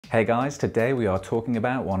Hey guys, today we are talking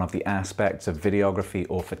about one of the aspects of videography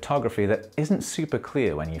or photography that isn't super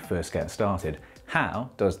clear when you first get started. How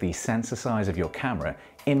does the sensor size of your camera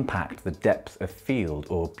impact the depth of field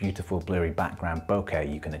or beautiful blurry background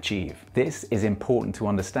bokeh you can achieve? This is important to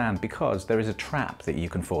understand because there is a trap that you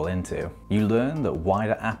can fall into. You learn that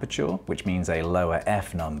wider aperture, which means a lower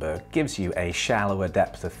f number, gives you a shallower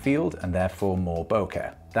depth of field and therefore more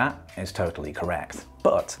bokeh. That is totally correct.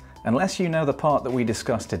 But unless you know the part that we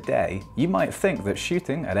discussed today, you might think that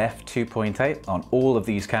shooting at f2.8 on all of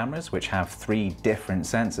these cameras, which have 3 different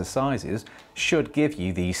sensor sizes, should give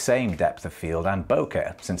you the same depth of field and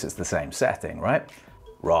bokeh, since it's the same setting, right?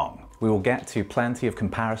 Wrong. We will get to plenty of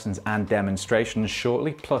comparisons and demonstrations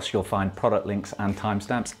shortly, plus you'll find product links and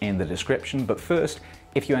timestamps in the description. But first,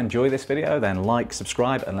 if you enjoy this video, then like,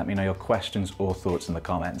 subscribe, and let me know your questions or thoughts in the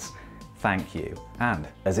comments. Thank you. And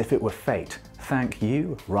as if it were fate, thank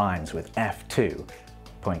you rhymes with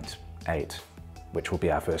f2.8, which will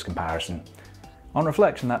be our first comparison. On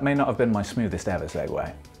reflection, that may not have been my smoothest ever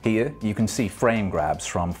segue. Here you can see frame grabs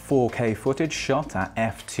from 4K footage shot at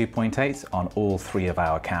f2.8 on all 3 of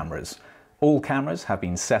our cameras. All cameras have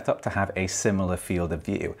been set up to have a similar field of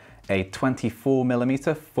view, a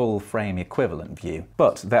 24mm full frame equivalent view.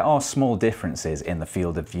 But there are small differences in the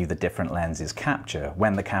field of view the different lenses capture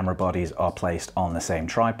when the camera bodies are placed on the same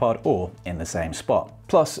tripod or in the same spot.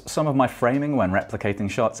 Plus, some of my framing when replicating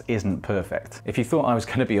shots isn't perfect. If you thought I was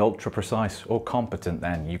going to be ultra precise or competent,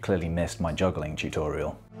 then you clearly missed my juggling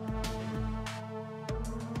tutorial.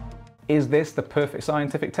 Is this the perfect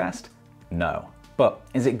scientific test? No. But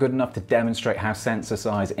is it good enough to demonstrate how sensor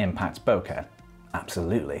size impacts bokeh?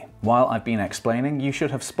 Absolutely. While I've been explaining, you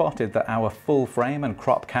should have spotted that our full frame and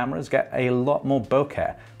crop cameras get a lot more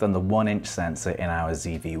bokeh than the 1-inch sensor in our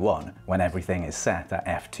ZV1 when everything is set at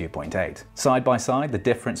f2.8. Side by side, the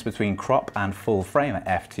difference between crop and full frame at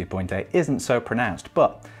f2.8 isn't so pronounced,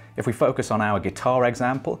 but if we focus on our guitar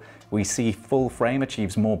example, we see full frame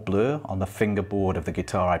achieves more blur on the fingerboard of the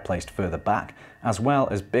guitar I placed further back, as well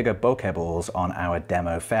as bigger bokeh balls on our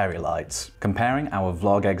demo fairy lights. Comparing our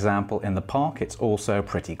vlog example in the park, it's also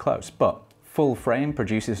pretty close, but full frame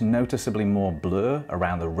produces noticeably more blur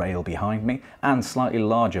around the rail behind me and slightly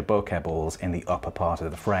larger bokeh balls in the upper part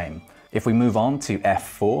of the frame. If we move on to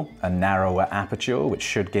f4, a narrower aperture which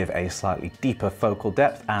should give a slightly deeper focal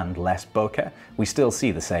depth and less bokeh, we still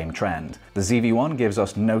see the same trend. The ZV1 gives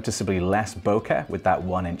us noticeably less bokeh with that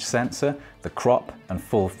 1-inch sensor. The crop and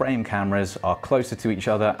full frame cameras are closer to each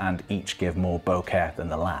other and each give more bokeh than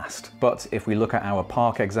the last. But if we look at our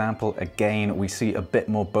park example, again we see a bit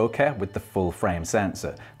more bokeh with the full frame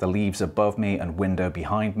sensor. The leaves above me and window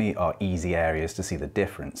behind me are easy areas to see the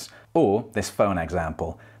difference. Or this phone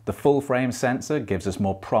example. The full frame sensor gives us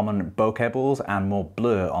more prominent bokeh balls and more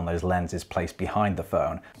blur on those lenses placed behind the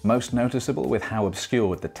phone, most noticeable with how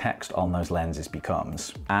obscured the text on those lenses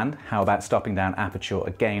becomes. And how about stopping down aperture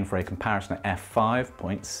again for a comparison at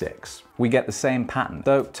f5.6? We get the same pattern,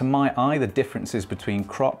 though to my eye the differences between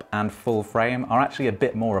crop and full frame are actually a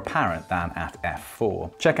bit more apparent than at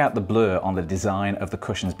f4. Check out the blur on the design of the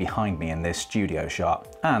cushions behind me in this studio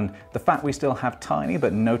shot, and the fact we still have tiny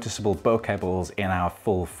but noticeable bokeh balls in our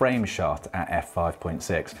full frame shot at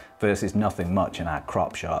f5.6 versus nothing much in our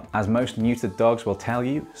crop shot. As most neutered dogs will tell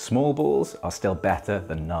you, small balls are still better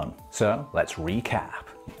than none. So let's recap.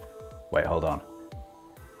 Wait, hold on.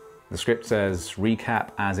 The script says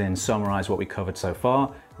recap as in summarize what we covered so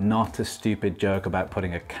far, not a stupid joke about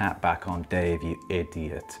putting a cat back on Dave, you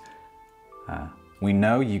idiot. We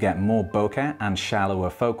know you get more bokeh and shallower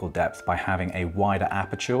focal depth by having a wider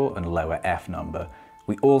aperture and lower f number.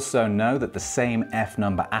 We also know that the same f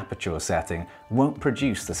number aperture setting won't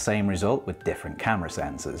produce the same result with different camera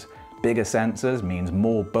sensors. Bigger sensors means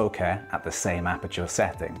more bokeh at the same aperture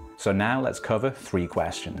setting. So now let's cover 3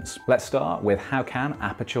 questions. Let's start with how can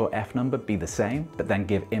aperture f number be the same, but then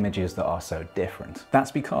give images that are so different? That's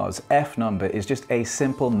because f number is just a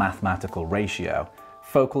simple mathematical ratio.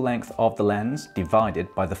 Focal length of the lens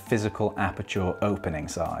divided by the physical aperture opening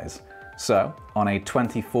size. So, on a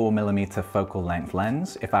 24mm focal length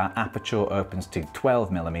lens, if our aperture opens to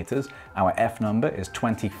 12mm, our f number is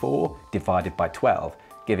 24 divided by 12,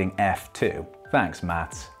 giving f2. Thanks,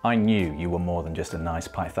 maths. I knew you were more than just a nice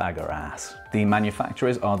Pythagoras. The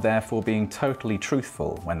manufacturers are therefore being totally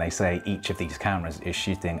truthful when they say each of these cameras is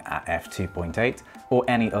shooting at f2.8 or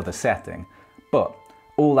any other setting, but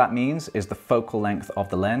all that means is the focal length of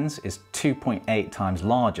the lens is 2.8 times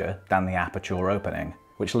larger than the aperture opening,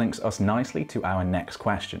 which links us nicely to our next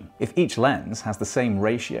question. If each lens has the same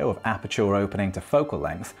ratio of aperture opening to focal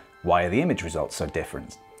length, why are the image results so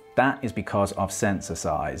different? That is because of sensor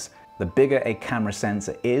size. The bigger a camera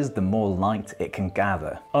sensor is, the more light it can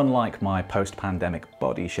gather. Unlike my post-pandemic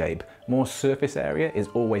body shape, more surface area is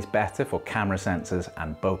always better for camera sensors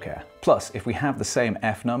and bokeh. Plus, if we have the same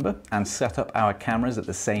f number and set up our cameras at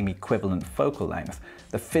the same equivalent focal length,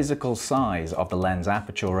 the physical size of the lens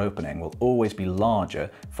aperture opening will always be larger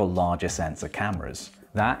for larger sensor cameras.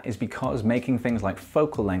 That is because making things like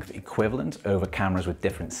focal length equivalent over cameras with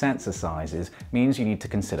different sensor sizes means you need to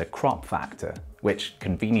consider crop factor, which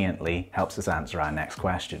conveniently helps us answer our next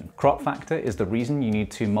question. Crop factor is the reason you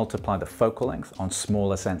need to multiply the focal length on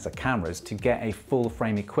smaller sensor cameras to get a full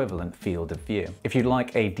frame equivalent field of view. If you'd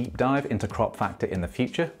like a deep dive into crop factor in the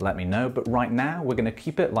future, let me know, but right now we're going to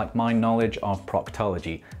keep it like my knowledge of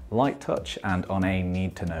proctology, light touch and on a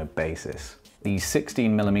need-to-know basis. The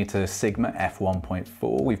 16mm Sigma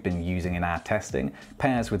f1.4 we've been using in our testing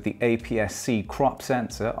pairs with the aps-c crop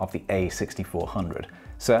sensor of the A6400.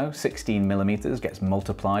 So 16mm gets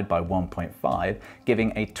multiplied by 1.5,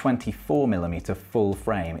 giving a 24mm full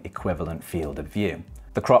frame equivalent field of view.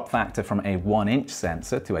 The crop factor from a 1-inch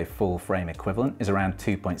sensor to a full frame equivalent is around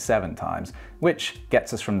 2.7 times, which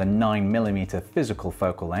gets us from the 9mm physical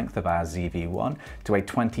focal length of our ZV1 to a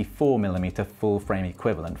 24mm full frame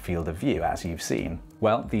equivalent field of view, as you've seen.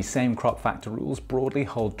 Well, these same crop factor rules broadly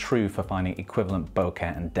hold true for finding equivalent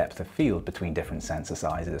bokeh and depth of field between different sensor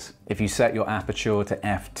sizes. If you set your aperture to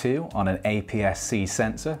f2 on an aps-c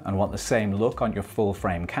sensor and want the same look on your full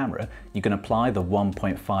frame camera, you can apply the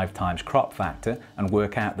 1.5 times crop factor and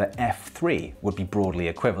work out that f3 would be broadly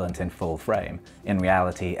equivalent in full frame. In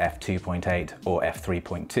reality, f2.8 or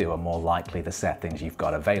f3.2 are more likely the settings you've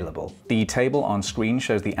got available. The table on screen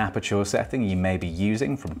shows the aperture setting you may be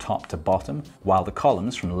using from top to bottom, while the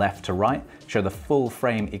columns from left to right show the full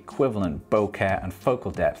frame equivalent bokeh and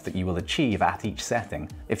focal depth that you will achieve at each setting.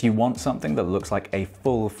 If you want something that looks like a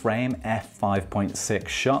full frame f5.6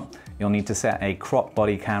 shot, you'll need to set a crop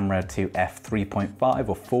body camera to f3.5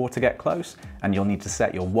 or 4 to get close, and you'll need to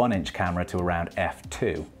set your 1-inch camera to around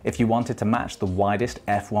f2. If you wanted to match the widest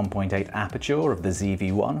f1.8 aperture of the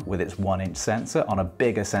ZV1 with its 1-inch sensor on a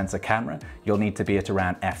bigger sensor camera, you'll need to be at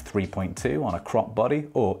around f3.2 on a crop body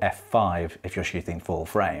or f5 if you're shooting full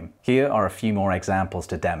frame. Here are a few more examples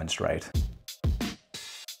to demonstrate.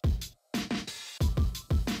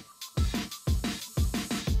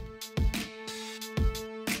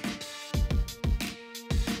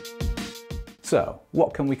 So,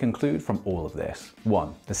 what can we conclude from all of this?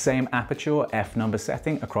 1. The same aperture f number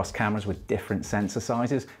setting across cameras with different sensor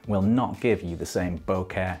sizes will not give you the same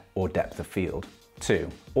bokeh or depth of field. 2.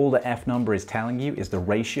 All the f number is telling you is the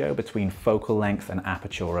ratio between focal length and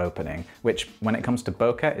aperture opening, which, when it comes to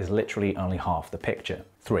bokeh, is literally only half the picture.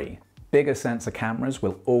 3. Bigger sensor cameras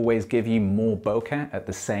will always give you more bokeh at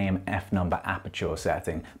the same f number aperture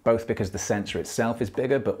setting, both because the sensor itself is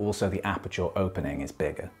bigger, but also the aperture opening is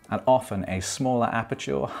bigger. And often a smaller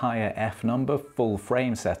aperture, higher f number, full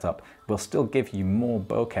frame setup will still give you more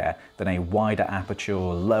bokeh than a wider aperture,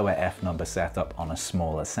 lower f number setup on a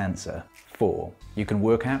smaller sensor. 4. You can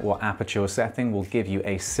work out what aperture setting will give you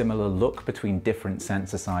a similar look between different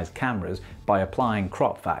sensor size cameras by applying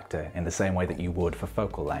crop factor in the same way that you would for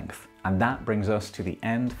focal length. And that brings us to the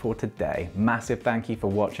end for today. Massive thank you for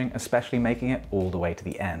watching, especially making it all the way to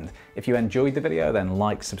the end. If you enjoyed the video, then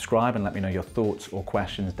like, subscribe, and let me know your thoughts or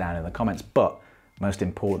questions down in the comments. But most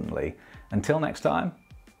importantly, until next time,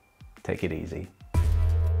 take it easy.